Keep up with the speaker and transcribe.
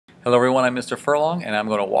Hello everyone, I'm Mr. Furlong and I'm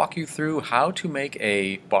going to walk you through how to make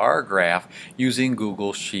a bar graph using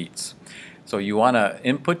Google Sheets. So you want to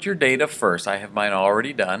input your data first. I have mine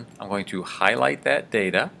already done. I'm going to highlight that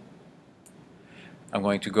data. I'm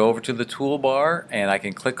going to go over to the toolbar and I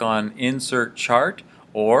can click on Insert Chart,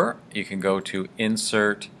 or you can go to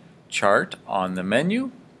Insert Chart on the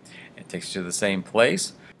menu. It takes you to the same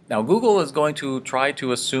place. Now Google is going to try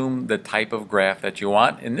to assume the type of graph that you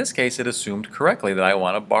want. In this case it assumed correctly that I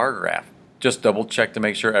want a bar graph. Just double check to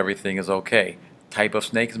make sure everything is okay. Type of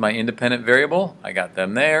snake is my independent variable. I got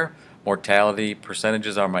them there. Mortality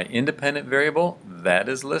percentages are my independent variable. That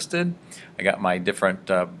is listed. I got my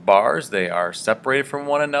different bars. They are separated from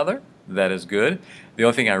one another. That is good. The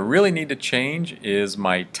only thing I really need to change is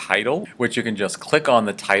my title, which you can just click on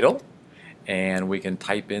the title and we can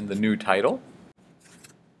type in the new title.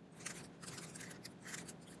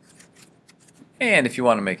 And if you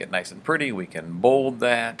want to make it nice and pretty, we can bold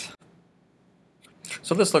that.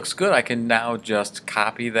 So this looks good. I can now just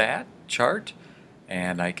copy that chart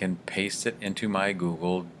and I can paste it into my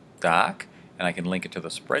Google Doc and I can link it to the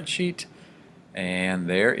spreadsheet, and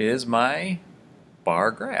there is my bar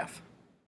graph.